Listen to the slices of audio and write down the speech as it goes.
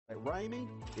At Ramey,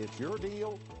 it's your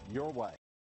deal, your way.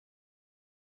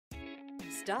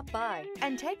 Stop by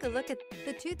and take a look at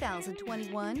the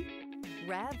 2021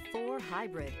 RAV4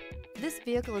 Hybrid. This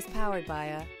vehicle is powered by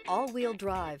a all-wheel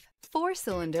drive,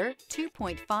 4-cylinder,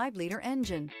 2.5-liter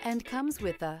engine and comes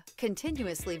with a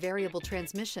continuously variable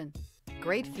transmission.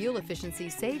 Great fuel efficiency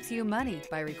saves you money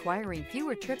by requiring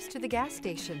fewer trips to the gas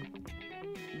station.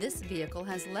 This vehicle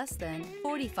has less than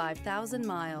 45,000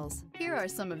 miles. Here are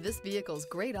some of this vehicle's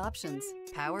great options: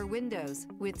 power windows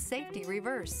with safety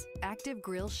reverse, active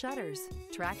grille shutters,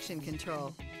 traction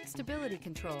control, stability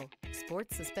control,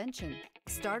 sports suspension,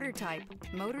 starter type,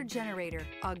 motor generator,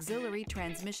 auxiliary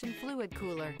transmission fluid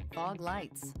cooler, fog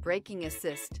lights, braking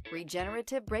assist,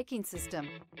 regenerative braking system.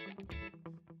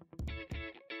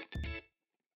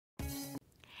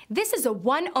 This is a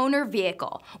one-owner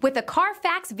vehicle with a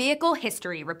Carfax Vehicle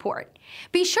History Report.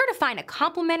 Be sure to find a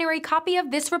complimentary copy of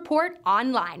this report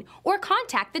online or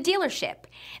contact the dealership.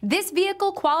 This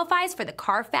vehicle qualifies for the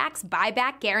Carfax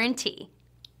Buyback Guarantee.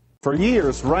 For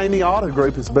years, Ramey Auto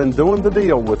Group has been doing the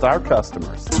deal with our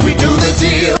customers. We do the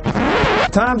deal.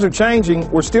 Times are changing.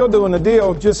 We're still doing the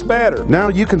deal, just better. Now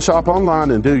you can shop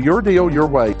online and do your deal your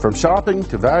way, from shopping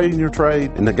to valuing your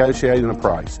trade and negotiating a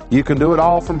price. You can do it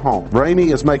all from home.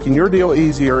 Ramey is making your deal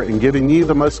easier and giving you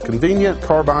the most convenient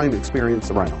car buying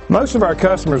experience around. Most of our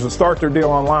customers that start their deal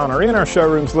online are in our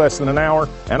showrooms less than an hour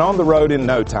and on the road in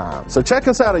no time. So check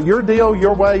us out at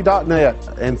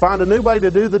yourdealyourway.net and find a new way to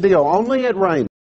do the deal only at Ramey.